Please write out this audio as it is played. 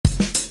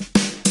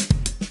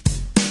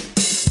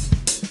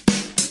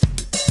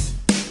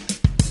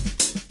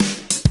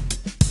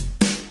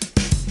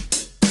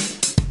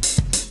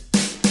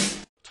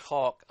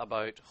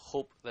about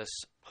hope this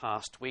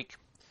past week.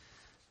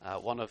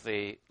 One of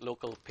the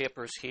local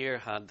papers here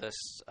had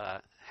this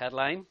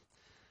headline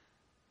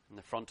in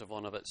the front of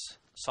one of its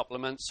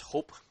supplements,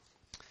 Hope.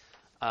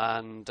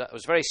 And it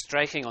was very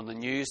striking on the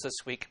news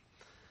this week.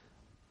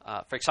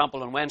 For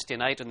example, on Wednesday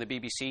night on the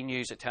BBC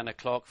News at 10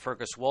 o'clock,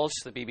 Fergus Walsh,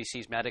 the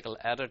BBC's medical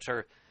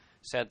editor,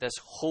 said this: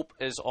 hope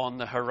is on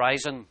the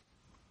horizon.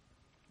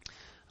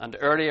 And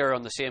earlier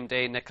on the same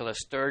day, Nicola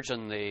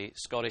Sturgeon, the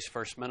Scottish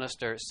First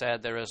Minister,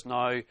 said there is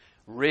now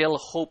real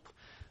hope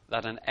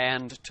that an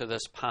end to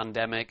this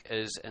pandemic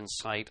is in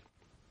sight.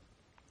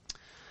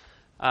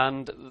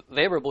 And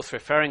they were both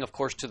referring, of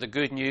course, to the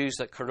good news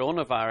that the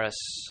coronavirus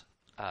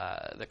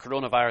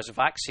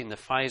vaccine, the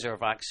Pfizer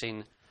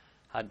vaccine,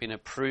 had been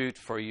approved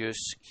for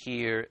use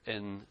here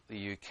in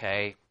the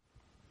UK.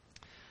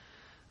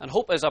 And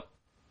hope is a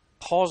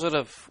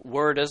positive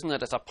word, isn't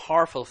it? It's a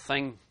powerful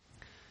thing.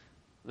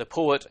 The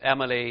poet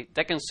Emily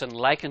Dickinson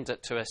likened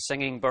it to a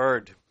singing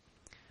bird.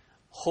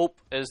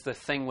 Hope is the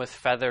thing with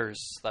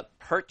feathers that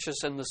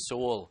perches in the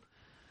soul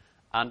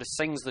and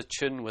sings the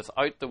tune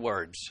without the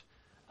words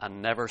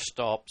and never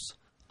stops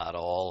at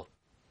all.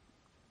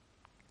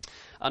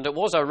 And it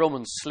was a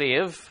Roman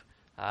slave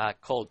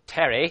called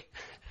Terry,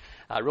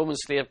 a Roman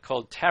slave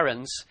called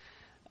Terence,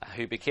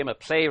 who became a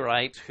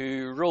playwright,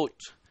 who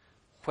wrote,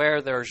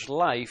 "Where there's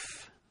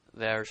life,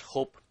 there's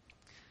hope.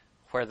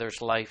 Where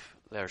there's life,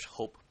 there's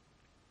hope."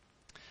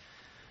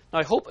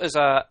 Now, hope is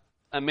a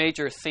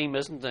major theme,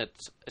 isn't it?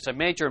 It's a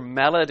major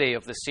melody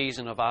of the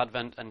season of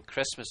Advent and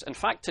Christmas. In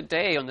fact,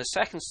 today, on the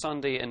second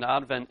Sunday in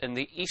Advent, in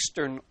the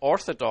Eastern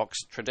Orthodox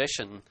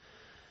tradition,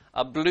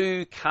 a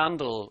blue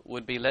candle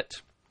would be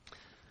lit.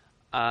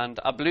 And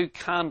a blue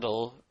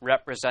candle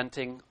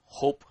representing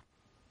hope.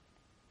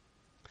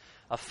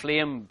 A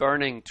flame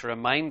burning to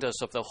remind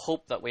us of the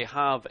hope that we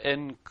have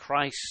in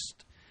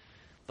Christ,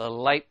 the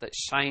light that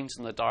shines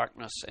in the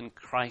darkness, in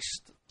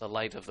Christ, the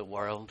light of the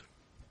world.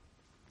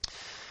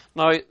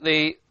 Now,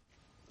 the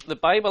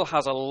Bible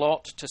has a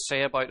lot to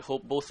say about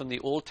hope, both in the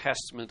Old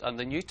Testament and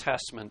the New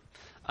Testament.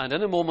 And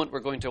in a moment,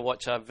 we're going to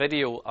watch a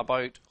video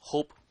about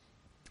hope.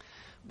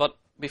 But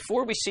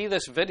before we see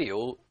this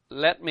video,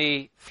 let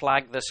me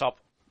flag this up.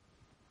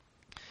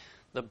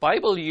 The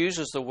Bible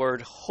uses the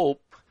word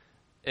hope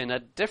in a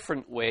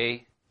different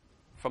way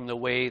from the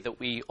way that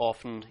we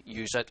often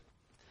use it.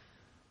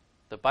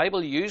 The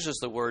Bible uses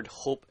the word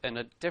hope in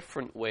a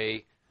different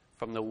way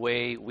from the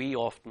way we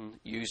often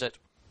use it.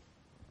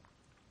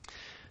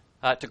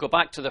 To go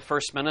back to the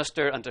First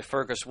Minister and to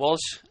Fergus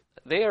Walsh,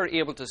 they are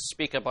able to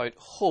speak about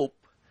hope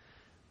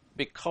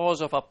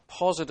because of a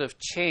positive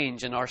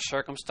change in our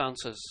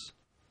circumstances.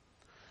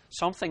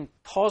 Something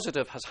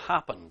positive has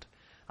happened.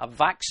 A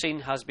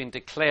vaccine has been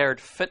declared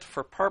fit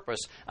for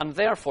purpose, and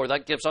therefore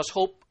that gives us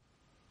hope.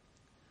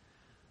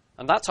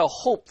 And that's a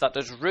hope that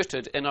is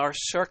rooted in our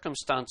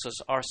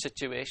circumstances, our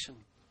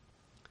situation.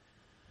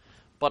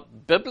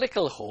 But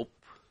biblical hope,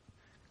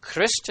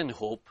 Christian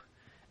hope,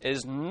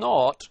 is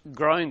not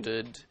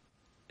grounded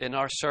in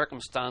our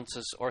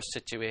circumstances or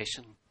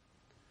situation.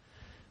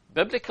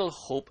 Biblical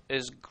hope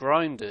is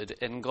grounded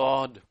in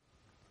God,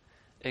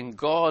 in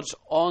God's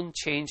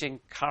unchanging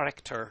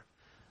character,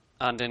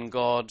 and in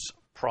God's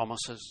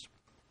promises.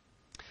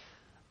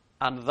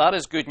 And that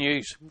is good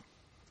news.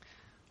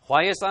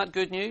 Why is that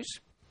good news?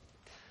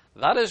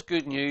 That is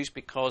good news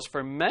because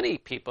for many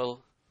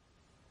people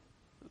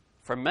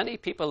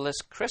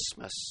this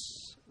Christmas,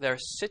 their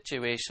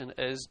situation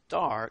is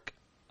dark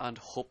and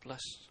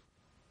hopeless.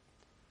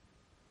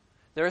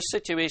 Their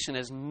situation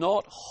is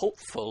not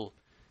hopeful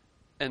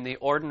in the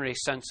ordinary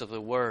sense of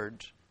the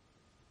word,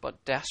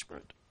 but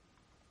desperate.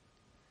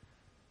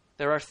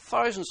 There are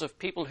thousands of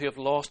people who have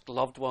lost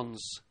loved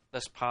ones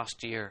this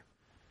past year,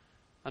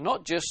 and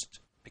not just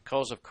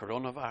because of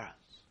coronavirus.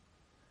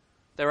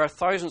 There are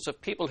thousands of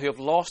people who have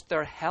lost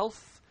their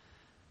health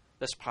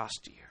this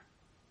past year.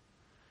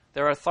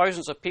 There are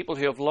thousands of people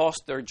who have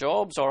lost their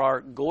jobs or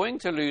are going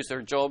to lose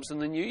their jobs in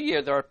the new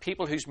year. There are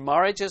people whose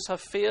marriages have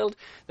failed.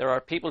 There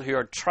are people who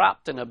are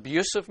trapped in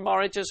abusive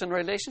marriages and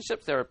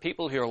relationships. There are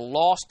people who are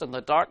lost in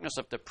the darkness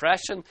of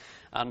depression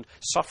and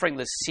suffering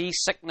the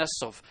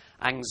seasickness of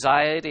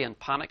anxiety and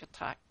panic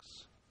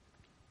attacks.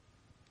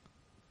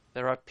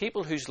 There are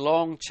people whose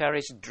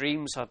long-cherished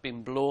dreams have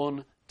been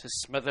blown to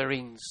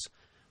smithereens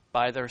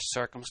by their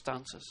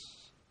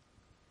circumstances.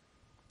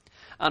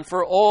 And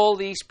for all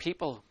these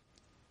people,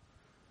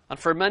 and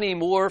for many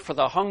more, for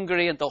the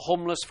hungry and the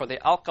homeless, for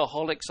the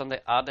alcoholics and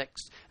the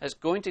addicts, it's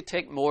going to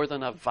take more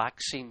than a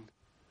vaccine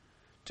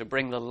to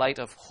bring the light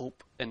of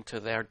hope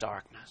into their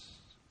darkness.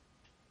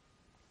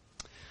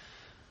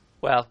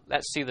 Well,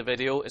 let's see the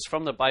video. It's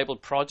from the Bible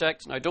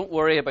Project. Now, don't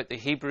worry about the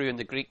Hebrew and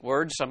the Greek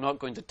words. I'm not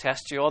going to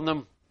test you on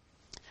them.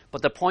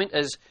 But the point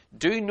is,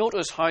 do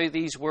notice how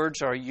these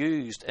words are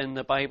used in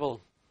the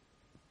Bible.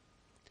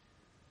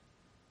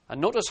 And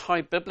notice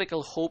how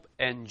biblical hope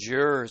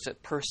endures.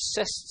 It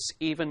persists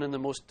even in the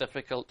most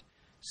difficult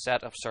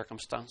set of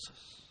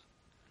circumstances.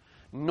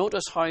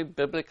 Notice how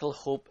biblical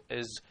hope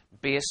is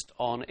based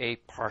on a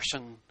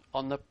person,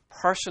 on the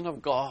person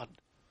of God,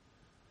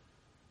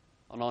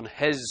 and on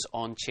his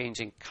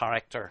unchanging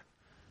character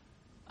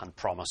and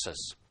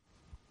promises.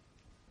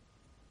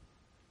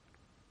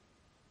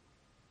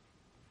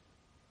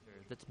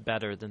 That's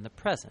better than the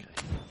present.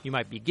 You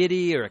might be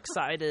giddy or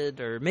excited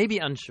or maybe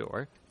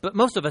unsure, but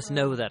most of us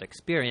know that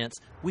experience.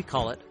 We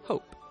call it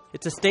hope.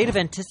 It's a state of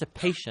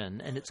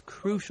anticipation, and it's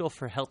crucial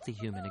for healthy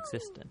human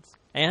existence.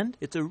 And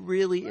it's a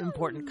really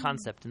important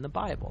concept in the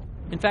Bible.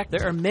 In fact,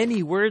 there are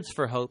many words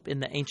for hope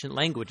in the ancient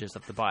languages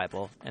of the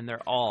Bible, and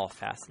they're all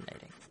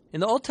fascinating.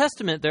 In the Old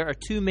Testament, there are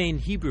two main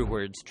Hebrew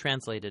words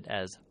translated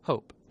as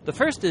hope. The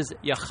first is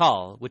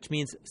yachal, which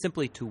means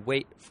simply to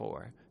wait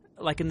for.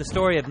 Like in the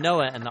story of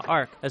Noah and the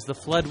ark, as the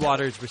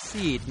floodwaters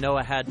recede,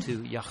 Noah had to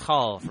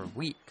yachal for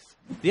weeks.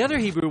 The other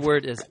Hebrew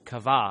word is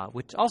kavah,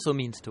 which also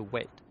means to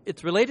wait.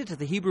 It's related to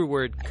the Hebrew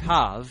word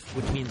kav,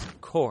 which means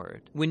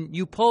cord. When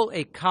you pull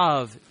a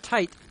kav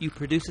tight, you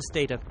produce a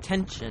state of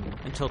tension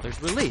until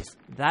there's release.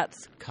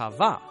 That's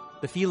kavah,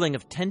 the feeling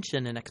of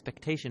tension and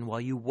expectation while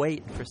you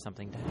wait for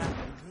something to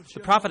happen. The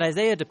prophet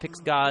Isaiah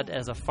depicts God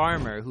as a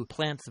farmer who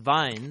plants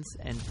vines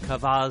and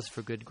kavahs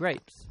for good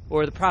grapes.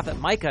 Or the prophet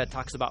Micah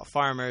talks about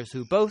farmers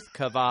who both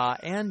kavah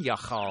and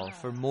yachal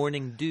for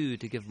morning dew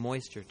to give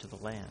moisture to the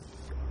land.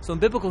 So in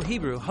biblical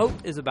Hebrew, hope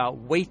is about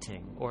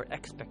waiting or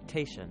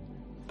expectation.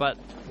 But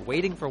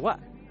waiting for what?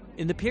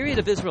 In the period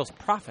of Israel's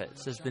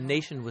prophets, as the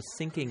nation was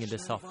sinking into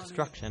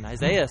self-destruction,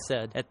 Isaiah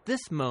said, "At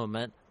this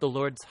moment, the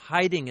Lord's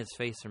hiding his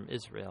face from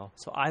Israel,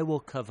 so I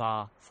will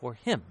kavah for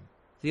him."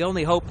 The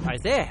only hope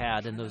Isaiah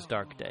had in those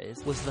dark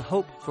days was the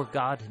hope for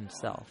God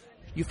himself.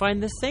 You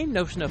find this same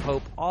notion of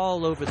hope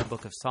all over the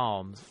book of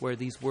Psalms, where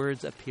these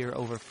words appear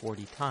over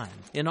 40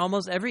 times. In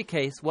almost every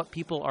case, what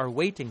people are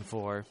waiting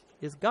for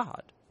is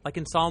God. Like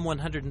in Psalm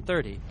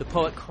 130, the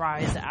poet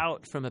cries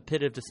out from a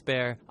pit of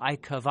despair, "I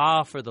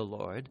kavah for the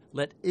Lord.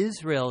 Let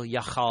Israel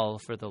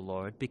yachal for the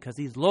Lord, because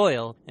he's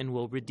loyal and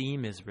will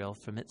redeem Israel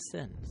from its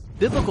sins."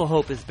 Biblical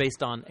hope is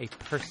based on a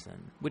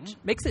person, which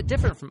makes it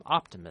different from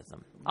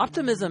optimism.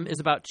 Optimism is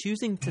about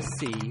choosing to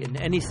see in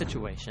any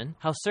situation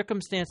how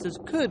circumstances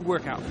could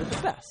work out for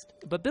the best.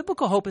 But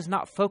biblical hope is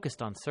not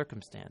focused on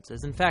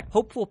circumstances. In fact,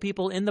 hopeful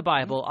people in the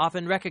Bible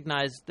often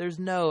recognize there's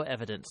no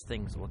evidence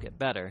things will get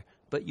better,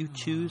 but you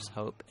choose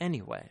hope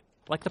anyway.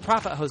 Like the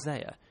prophet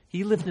Hosea,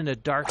 he lived in a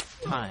dark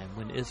time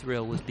when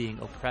Israel was being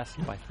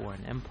oppressed by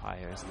foreign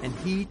empires, and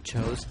he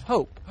chose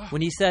hope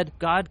when he said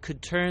God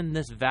could turn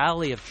this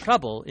valley of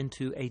trouble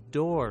into a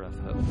door of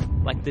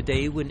hope, like the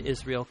day when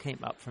Israel came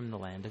up from the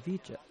land of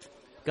Egypt.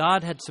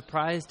 God had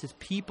surprised his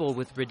people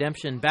with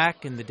redemption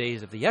back in the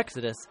days of the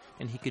Exodus,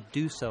 and he could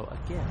do so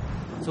again.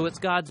 So it's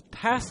God's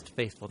past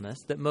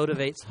faithfulness that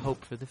motivates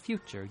hope for the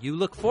future. You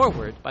look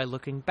forward by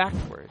looking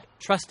backward,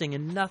 trusting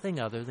in nothing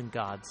other than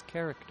God's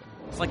character.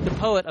 It's like the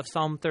poet of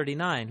Psalm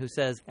 39 who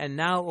says, "And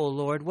now, O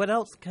Lord, what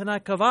else can I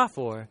kavah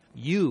for?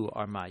 You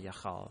are my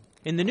yachal."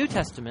 In the New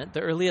Testament,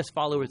 the earliest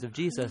followers of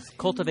Jesus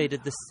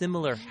cultivated this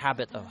similar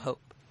habit of hope.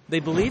 They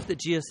believed that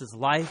Jesus'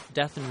 life,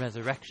 death, and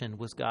resurrection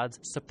was God's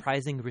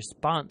surprising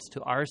response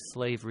to our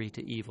slavery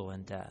to evil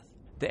and death.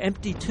 The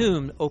empty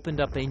tomb opened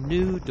up a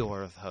new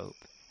door of hope,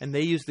 and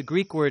they used the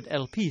Greek word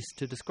elpis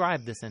to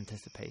describe this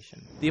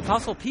anticipation. The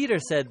Apostle Peter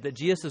said that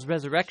Jesus'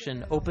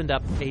 resurrection opened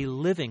up a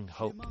living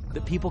hope,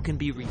 that people can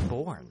be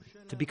reborn,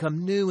 to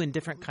become new and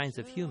different kinds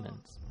of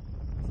humans.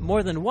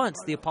 More than once,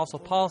 the Apostle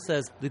Paul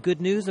says the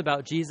good news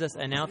about Jesus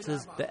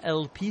announces the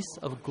elpis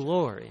of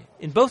glory.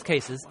 In both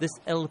cases, this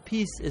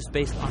elpis is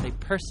based on a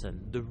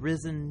person, the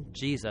risen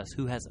Jesus,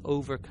 who has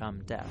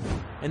overcome death.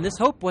 And this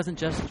hope wasn't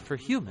just for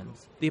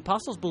humans. The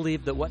apostles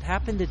believed that what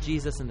happened to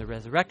Jesus in the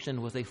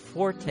resurrection was a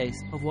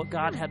foretaste of what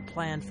God had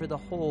planned for the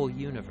whole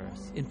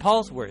universe. In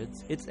Paul's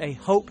words, it's a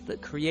hope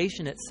that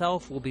creation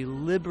itself will be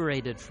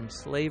liberated from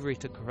slavery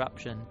to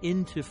corruption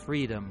into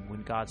freedom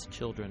when God's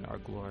children are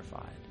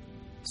glorified.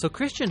 So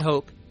Christian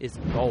hope is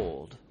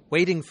bold,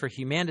 waiting for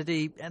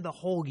humanity and the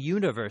whole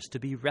universe to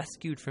be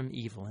rescued from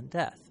evil and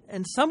death.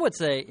 And some would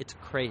say it's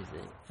crazy,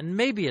 and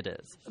maybe it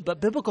is. But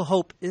biblical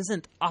hope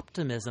isn't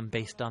optimism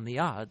based on the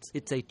odds.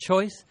 It's a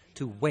choice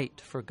to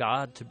wait for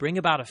God to bring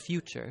about a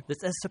future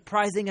that's as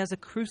surprising as a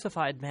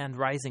crucified man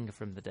rising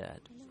from the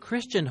dead.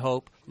 Christian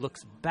hope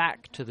looks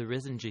back to the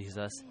risen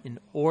Jesus in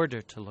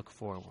order to look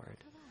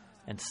forward.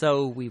 And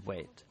so we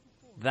wait.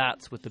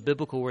 That's what the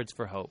biblical words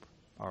for hope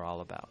are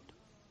all about.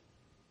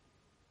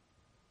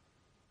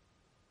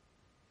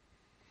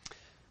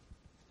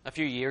 A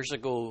few years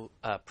ago,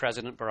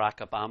 President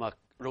Barack Obama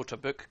wrote a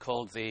book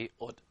called The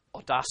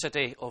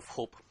Audacity of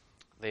Hope.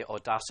 The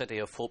audacity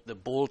of hope, the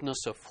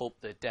boldness of hope,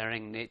 the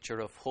daring nature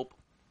of hope.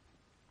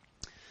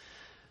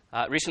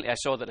 Recently I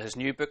saw that his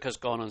new book has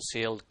gone on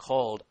sale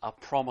called A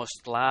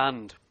Promised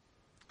Land.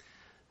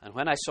 And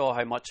when I saw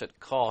how much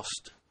it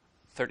cost,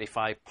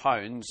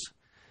 £35,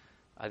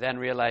 I then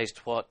realized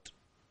what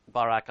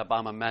Barack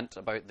Obama meant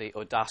about the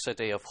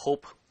audacity of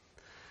hope.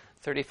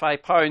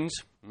 £35,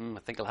 I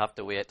think I'll have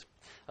to wait,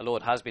 although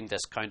it has been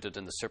discounted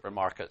in the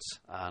supermarkets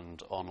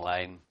and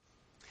online.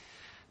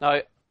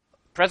 Now,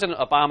 President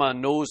Obama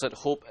knows that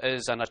hope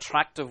is an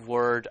attractive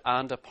word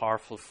and a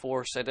powerful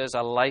force. It is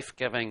a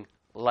life-giving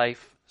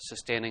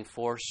life-sustaining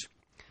force.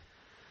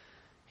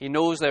 He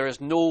knows there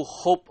is no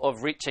hope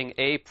of reaching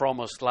a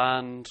promised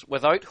land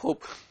without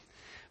hope,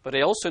 but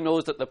he also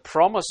knows that the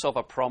promise of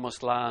a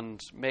promised land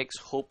makes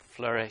hope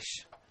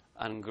flourish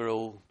and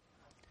grow.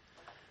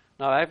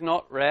 Now, I've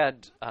not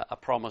read a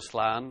promised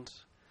land,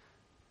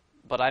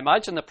 but I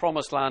imagine the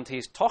promised land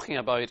he's talking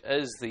about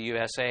is the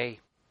USA.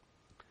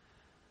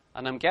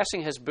 And I'm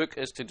guessing his book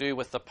is to do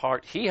with the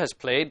part he has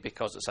played,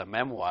 because it's a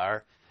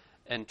memoir,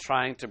 in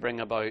trying to bring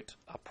about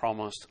a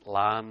promised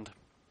land.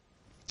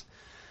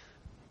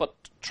 But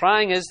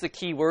trying is the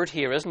key word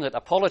here, isn't it?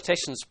 A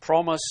politician's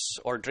promise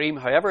or dream,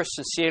 however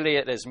sincerely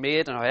it is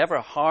made and however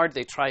hard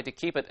they try to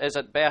keep it, is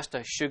at best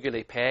a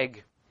sugary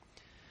peg.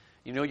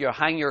 You know, you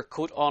hang your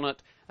coat on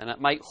it and it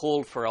might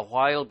hold for a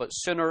while, but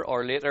sooner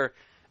or later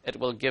it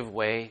will give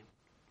way.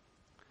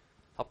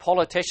 A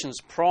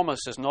politician's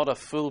promise is not a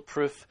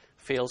foolproof,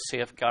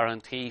 fail-safe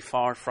guarantee,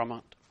 far from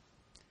it.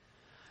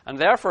 And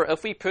therefore,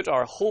 if we put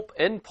our hope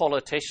in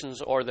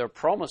politicians or their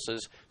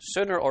promises,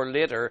 sooner or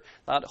later,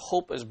 that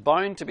hope is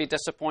bound to be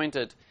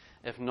disappointed,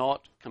 if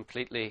not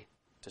completely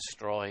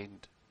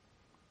destroyed.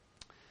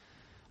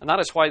 And that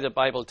is why the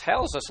Bible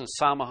tells us in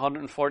Psalm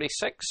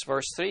 146,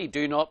 verse 3,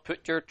 do not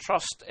put your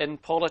trust in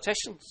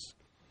politicians.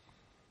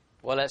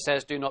 Well, it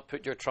says do not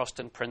put your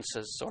trust in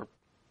princes,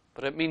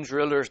 but it means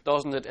rulers,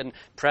 doesn't it? In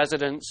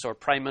presidents or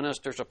prime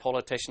ministers or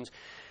politicians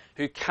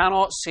who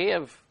cannot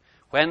save.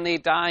 When they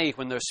die,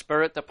 when their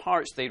spirit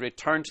departs, they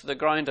return to the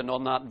ground, and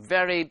on that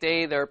very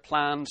day their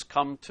plans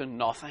come to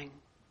nothing.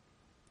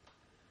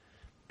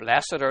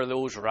 Blessed are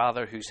those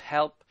rather whose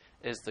help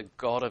is the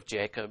God of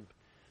Jacob,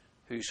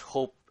 whose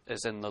hope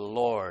is in the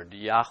Lord,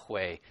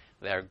 Yahweh,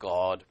 their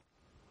God.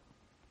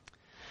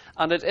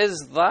 And it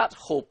is that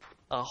hope,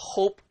 a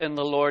hope in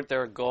the Lord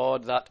their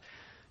God, that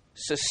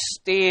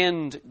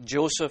sustained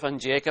Joseph and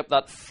Jacob,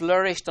 that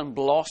flourished and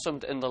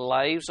blossomed in the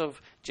lives of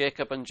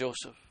Jacob and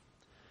Joseph.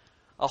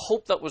 A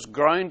hope that was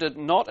grounded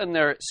not in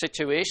their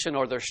situation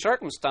or their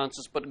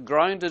circumstances, but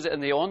grounded in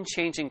the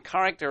unchanging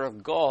character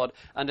of God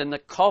and in the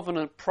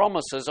covenant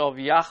promises of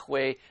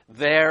Yahweh,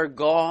 their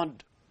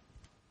God.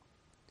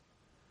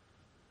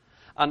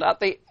 And at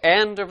the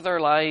end of their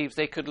lives,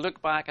 they could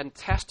look back and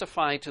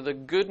testify to the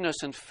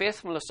goodness and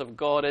faithfulness of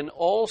God in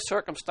all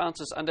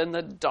circumstances and in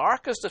the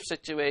darkest of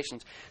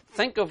situations.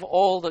 Think of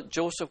all that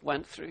Joseph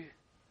went through.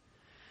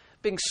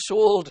 Being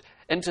sold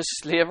into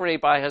slavery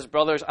by his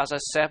brothers as a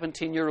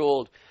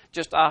 17-year-old,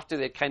 just after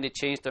they'd kind of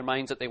changed their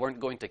minds that they weren't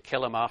going to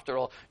kill him after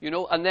all,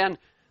 and then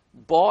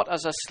bought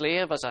as a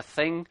slave, as a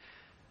thing,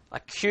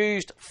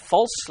 accused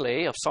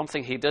falsely of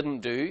something he didn't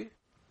do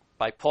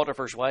by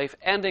Potiphar's wife,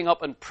 ending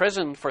up in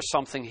prison for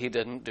something he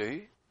didn't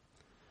do.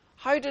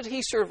 How did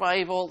he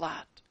survive all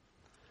that?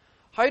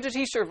 How did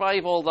he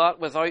survive all that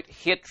without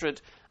hatred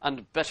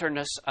and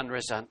bitterness and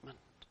resentment?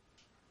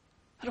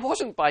 It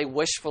wasn't by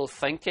wishful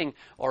thinking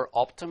or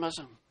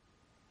optimism.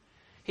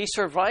 He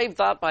survived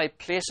that by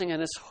placing in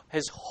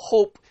his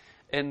hope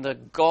in the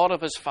God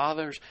of his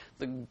fathers,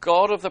 the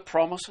God of the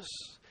promises,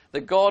 the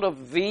God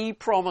of the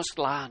promised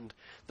land,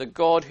 the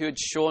God who had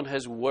shown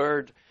his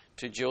word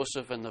to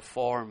Joseph in the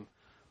form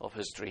of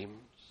his dreams.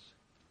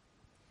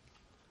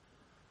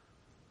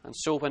 And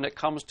so when it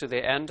comes to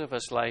the end of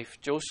his life,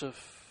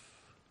 Joseph,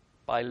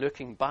 by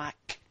looking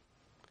back,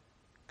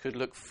 could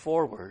look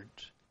forward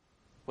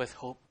with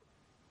hope.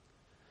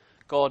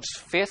 God's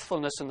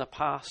faithfulness in the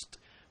past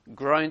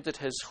grounded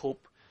his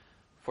hope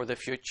for the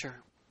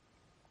future.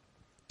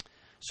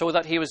 So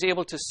that he was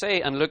able to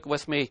say, and look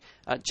with me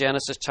at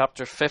Genesis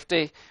chapter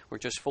 50. We're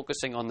just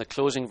focusing on the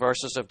closing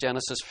verses of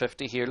Genesis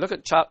 50 here. Look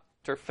at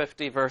chapter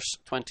 50, verse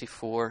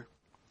 24.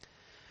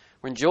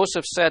 When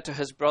Joseph said to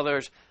his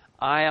brothers,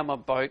 I am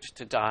about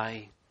to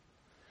die,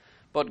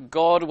 but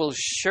God will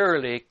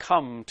surely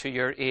come to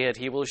your aid.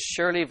 He will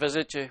surely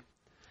visit you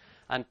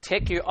and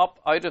take you up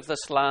out of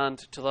this land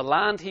to the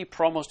land he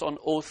promised on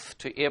oath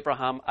to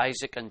Abraham,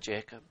 Isaac, and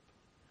Jacob.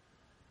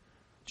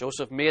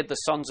 Joseph made the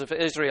sons of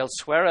Israel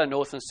swear an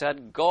oath and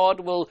said, God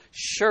will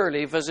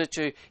surely visit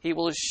you. He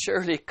will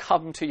surely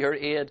come to your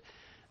aid.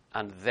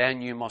 And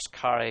then you must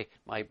carry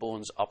my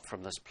bones up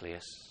from this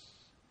place.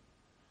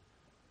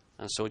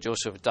 And so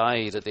Joseph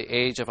died at the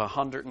age of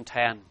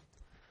 110.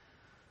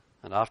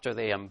 And after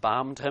they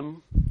embalmed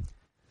him,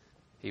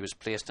 he was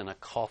placed in a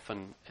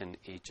coffin in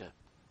Egypt.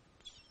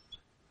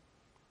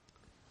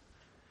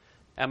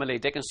 Emily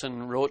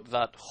Dickinson wrote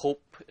that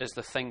hope is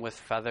the thing with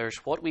feathers.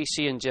 What we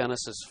see in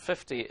Genesis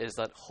 50 is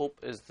that hope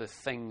is the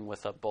thing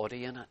with a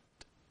body in it.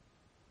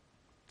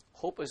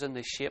 Hope is in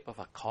the shape of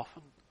a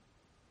coffin.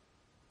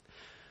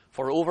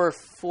 For over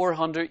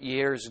 400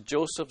 years,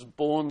 Joseph's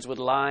bones would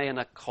lie in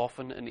a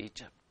coffin in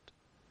Egypt.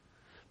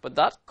 But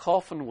that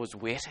coffin was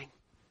waiting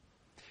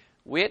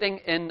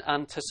in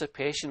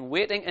anticipation,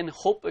 waiting in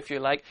hope, if you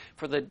like,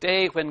 for the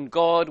day when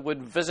God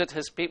would visit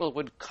his people,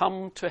 would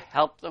come to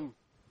help them,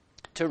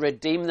 to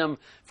redeem them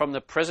from the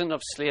prison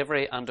of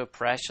slavery and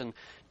oppression,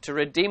 to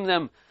redeem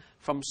them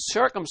from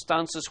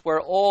circumstances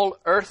where all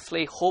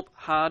earthly hope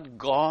had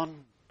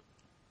gone.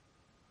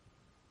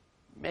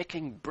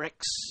 Making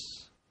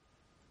bricks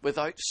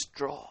without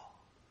straw.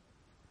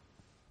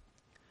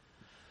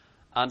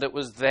 And it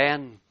was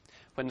then,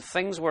 when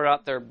things were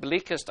at their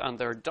bleakest and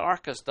their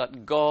darkest,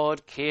 that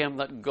God came,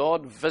 that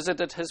God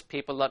visited his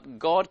people, that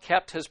God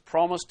kept his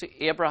promise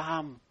to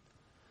Abraham.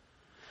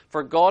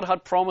 For God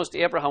had promised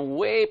Abraham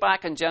way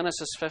back in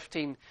Genesis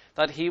 15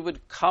 that he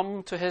would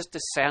come to his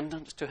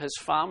descendants, to his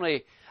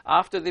family,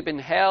 after they'd been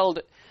held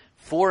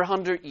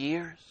 400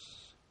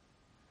 years.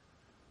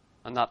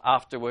 And that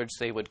afterwards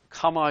they would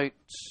come out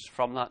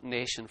from that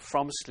nation,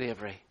 from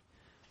slavery,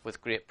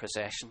 with great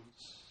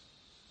possessions.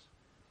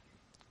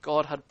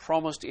 God had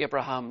promised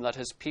Abraham that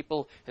his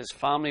people, his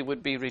family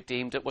would be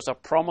redeemed. It was a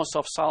promise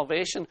of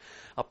salvation,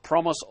 a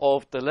promise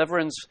of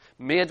deliverance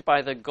made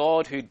by the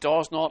God who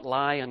does not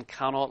lie and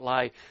cannot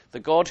lie. The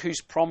God whose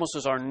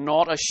promises are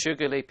not a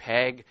sugary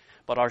peg,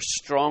 but are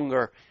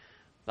stronger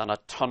than a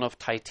ton of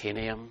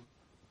titanium.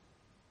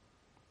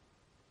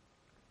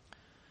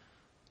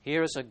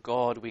 Here is a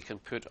God we can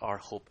put our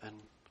hope in.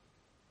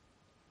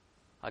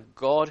 A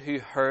God who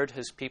heard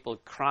his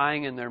people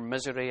crying in their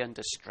misery and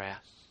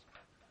distress.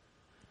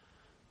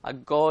 A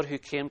God who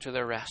came to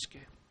their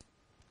rescue.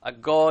 A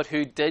God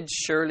who did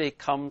surely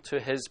come to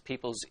his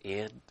people's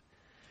aid.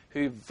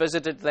 Who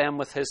visited them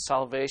with his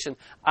salvation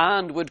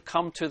and would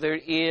come to their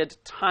aid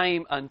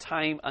time and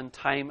time and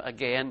time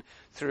again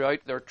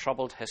throughout their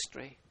troubled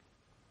history.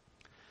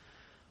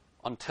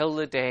 Until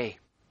the day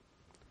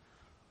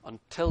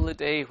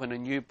when a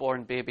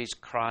newborn baby's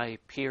cry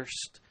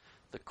pierced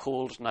the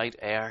cold night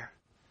air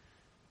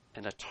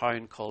in a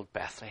town called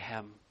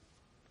Bethlehem.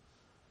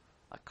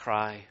 A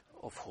cry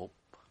of hope.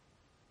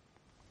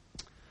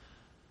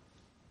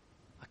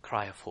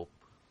 Cry of hope.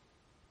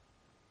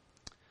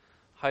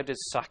 How did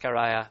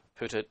Zechariah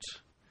put it,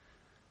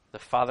 the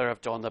father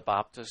of John the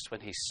Baptist,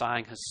 when he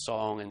sang his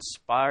song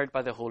inspired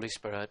by the Holy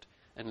Spirit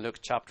in Luke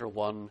chapter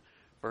 1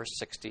 verse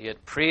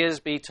 68? Praise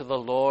be to the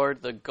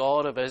Lord, the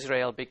God of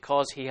Israel,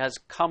 because he has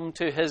come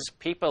to his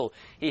people.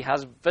 He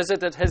has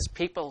visited his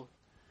people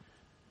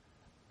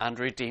and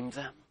redeemed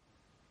them.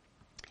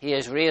 He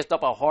has raised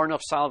up a horn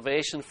of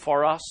salvation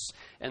for us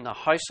in the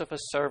house of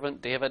his servant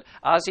David.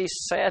 As he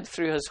said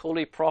through his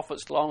holy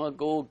prophets long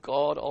ago,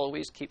 God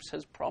always keeps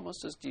his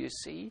promises. Do you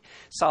see?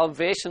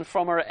 Salvation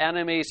from our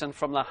enemies and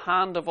from the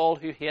hand of all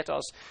who hate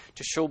us,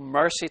 to show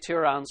mercy to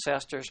our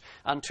ancestors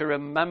and to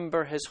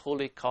remember his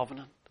holy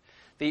covenant.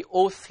 The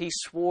oath he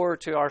swore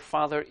to our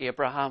father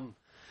Abraham,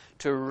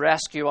 to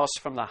rescue us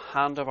from the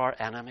hand of our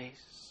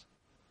enemies.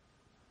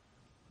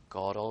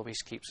 God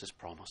always keeps his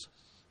promises.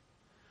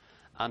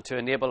 And to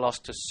enable us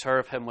to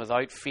serve him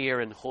without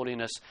fear in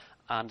holiness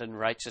and in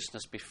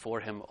righteousness before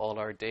him all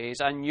our days.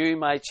 And you,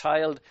 my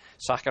child,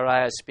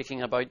 Zechariah is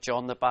speaking about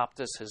John the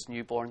Baptist, his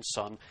newborn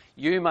son.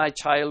 You, my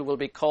child, will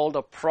be called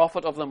a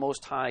prophet of the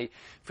Most High,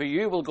 for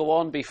you will go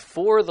on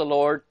before the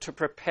Lord to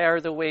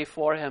prepare the way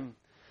for him,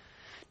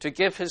 to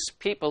give his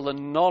people the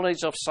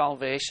knowledge of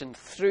salvation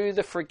through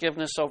the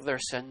forgiveness of their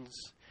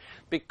sins.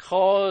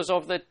 Because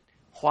of the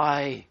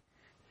why?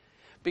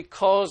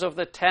 Because of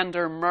the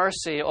tender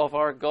mercy of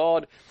our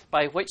God,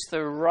 by which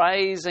the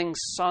rising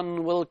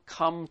sun will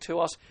come to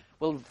us,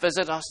 will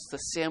visit us. The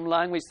same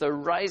language, the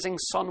rising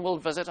sun will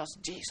visit us,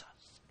 Jesus,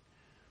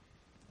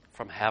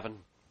 from heaven,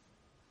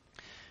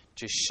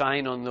 to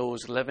shine on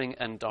those living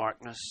in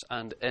darkness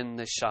and in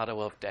the shadow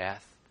of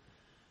death,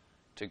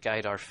 to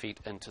guide our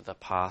feet into the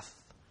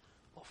path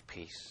of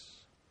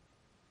peace.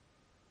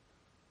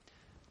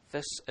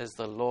 This is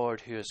the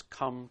Lord who has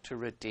come to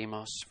redeem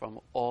us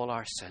from all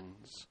our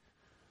sins.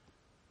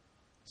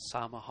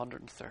 Psalm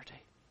 130.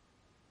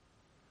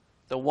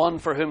 The one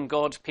for whom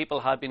God's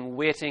people had been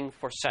waiting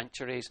for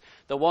centuries,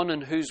 the one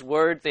in whose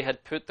word they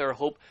had put their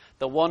hope,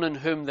 the one in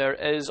whom there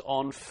is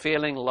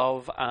unfailing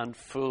love and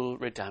full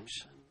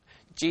redemption.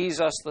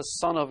 Jesus, the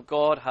Son of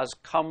God, has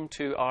come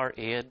to our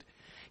aid.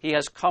 He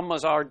has come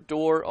as our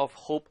door of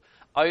hope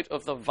out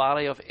of the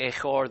valley of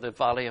Achor, the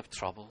valley of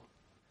trouble.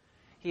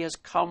 He has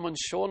come and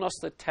shown us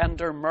the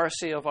tender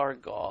mercy of our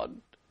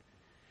God.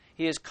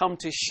 He has come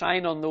to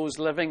shine on those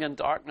living in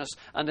darkness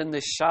and in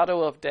the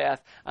shadow of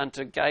death, and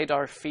to guide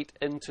our feet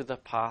into the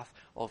path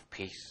of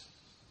peace.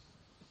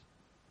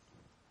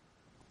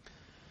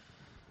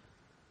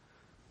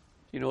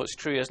 You know, it's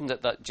true, isn't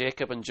it, that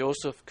Jacob and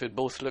Joseph could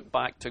both look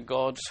back to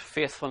God's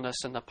faithfulness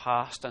in the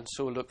past and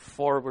so look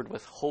forward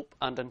with hope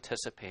and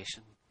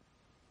anticipation.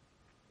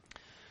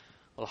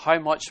 Well, how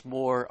much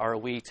more are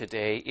we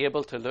today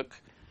able to look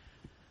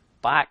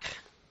back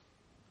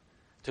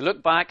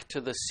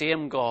to the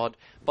same God,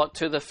 but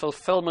to the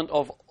fulfillment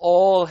of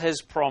all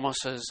his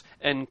promises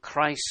in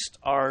Christ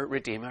our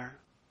Redeemer?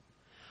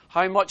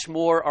 How much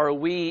more are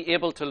we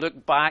able to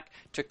look back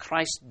to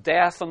Christ's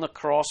death on the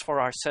cross for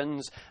our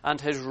sins and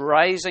his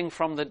rising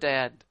from the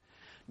dead,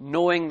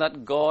 knowing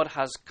that God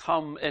has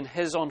come in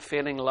his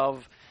unfailing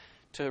love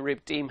to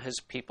redeem his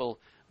people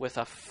with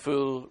a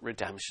full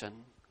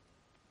redemption?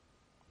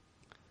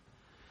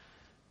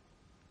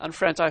 And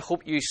friends, I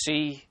hope you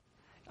see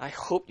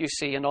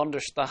and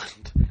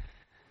understand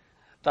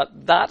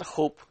that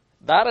hope,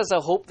 that is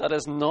a hope that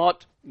is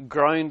not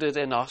grounded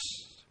in us.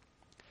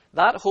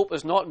 That hope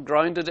is not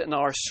grounded in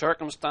our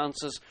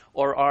circumstances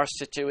or our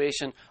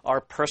situation, our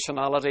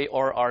personality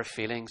or our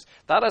feelings.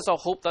 That is a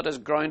hope that is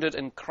grounded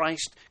in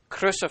Christ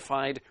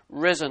crucified,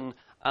 risen,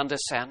 and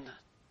ascended.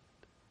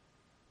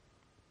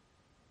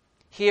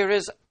 Here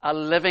is a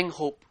living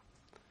hope.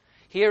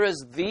 Here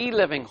is the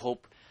living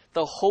hope,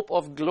 the hope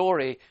of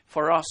glory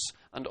for us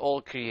and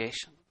all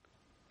creation.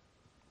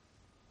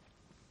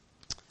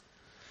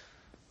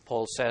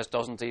 Paul says,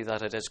 doesn't he,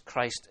 that it is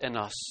Christ in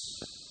us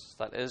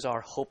that is our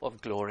hope of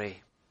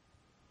glory.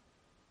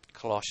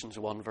 Colossians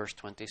 1 verse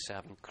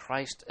 27.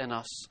 Christ in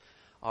us,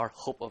 our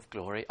hope of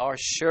glory, our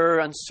sure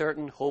and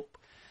certain hope,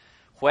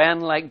 when,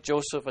 like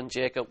Joseph and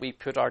Jacob, we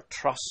put our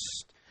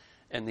trust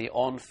in the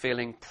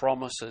unfailing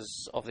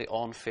promises of the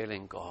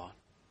unfailing God.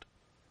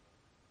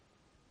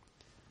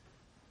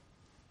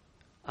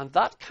 And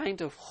that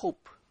kind of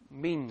hope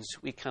means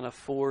we can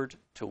afford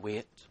to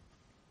wait.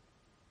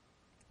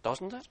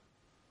 Doesn't it?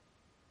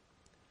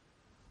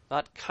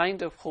 That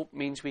kind of hope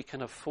means we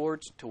can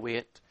afford to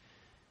wait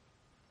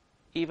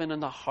even in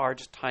the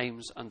hard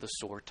times and the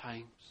sore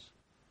times.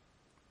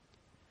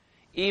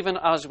 Even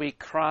as we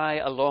cry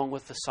along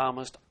with the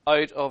psalmist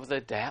out of the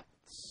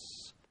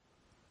depths,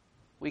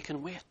 we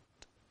can wait.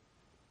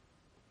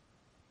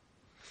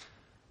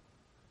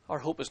 Our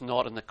hope is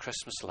not in the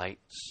Christmas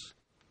lights.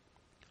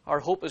 Our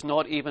hope is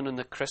not even in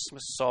the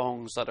Christmas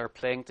songs that are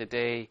playing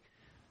today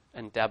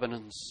in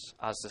Debenhams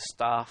as the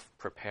staff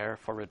prepare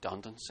for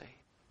redundancy.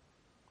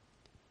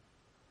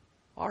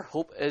 Our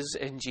hope is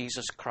in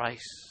Jesus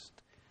Christ,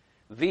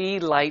 the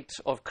light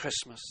of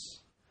Christmas,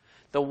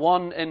 the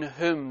one in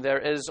whom there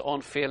is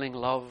unfailing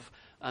love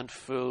and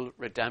full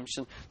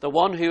redemption, the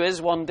one who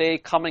is one day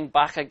coming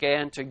back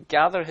again to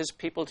gather his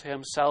people to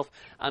himself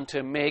and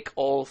to make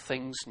all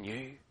things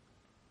new.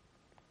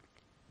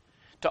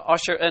 To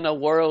usher in a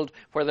world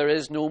where there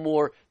is no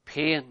more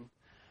pain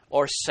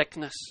or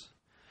sickness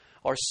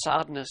or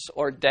sadness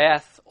or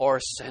death or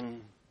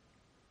sin.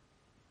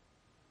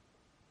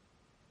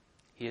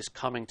 He is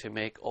coming to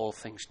make all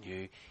things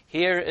new.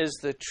 Here is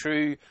the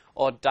true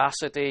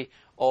audacity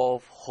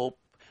of hope,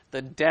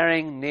 the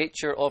daring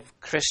nature of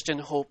Christian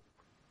hope.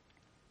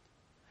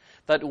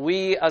 That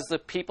we, as the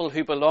people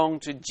who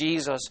belong to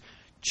Jesus,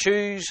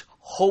 choose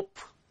hope,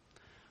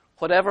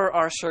 whatever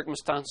our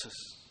circumstances.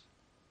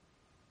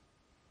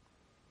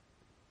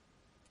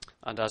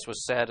 And as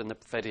was said in the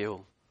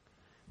video,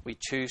 we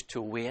choose to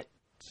wait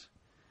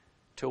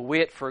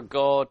for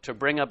God to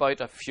bring about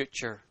a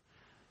future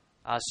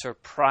as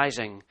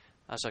surprising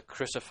as a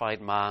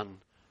crucified man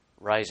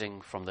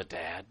rising from the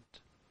dead.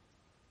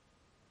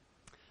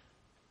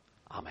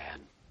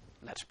 Amen.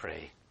 Let's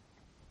pray.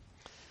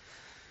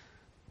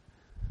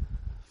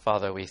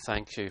 Father, we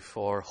thank you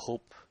for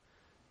hope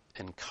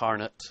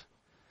incarnate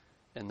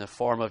in the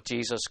form of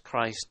Jesus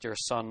Christ, your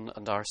Son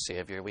and our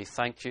Saviour. We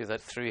thank you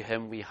that through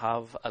him we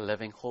have a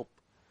living hope.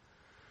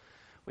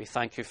 We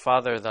thank you,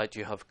 Father, that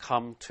you have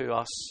come to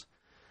us.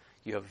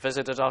 You have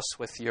visited us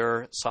with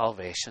your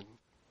salvation.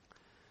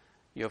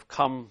 You have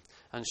come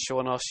and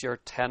shown us your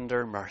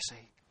tender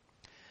mercy.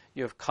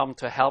 You have come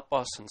to help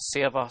us and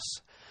save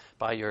us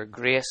by your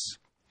grace.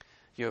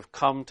 You have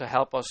come to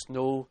help us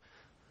know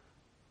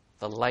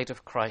the light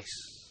of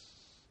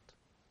Christ,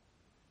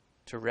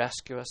 to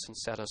rescue us and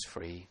set us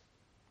free.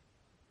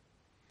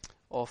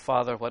 Oh,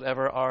 Father,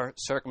 whatever our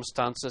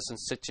circumstances and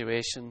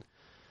situation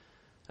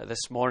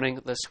this morning,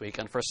 this week,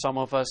 and for some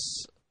of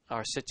us,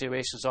 our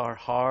situations are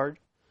hard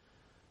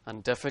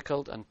and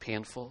difficult and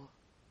painful.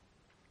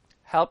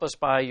 Help us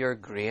by your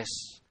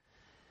grace.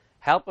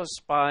 Help us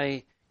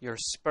by your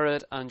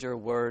Spirit and your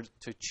Word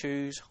to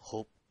choose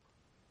hope.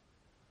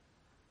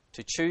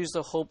 To choose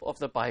the hope of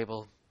the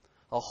Bible,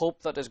 a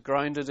hope that is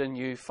grounded in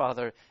you,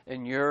 Father,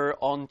 in your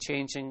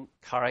unchanging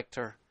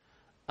character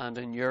and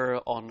in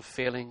your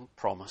unfailing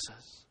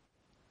promises.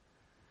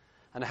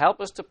 And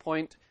help us to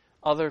point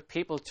other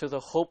people to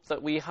the hope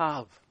that we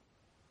have,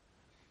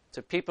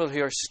 to people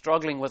who are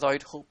struggling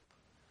without hope,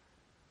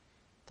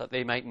 that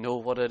they might know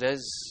what it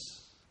is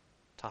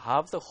to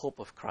have the hope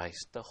of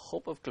Christ, the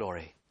hope of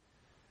glory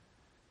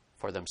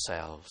for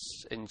themselves.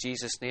 In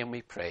Jesus' name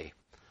we pray.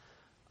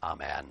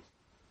 Amen.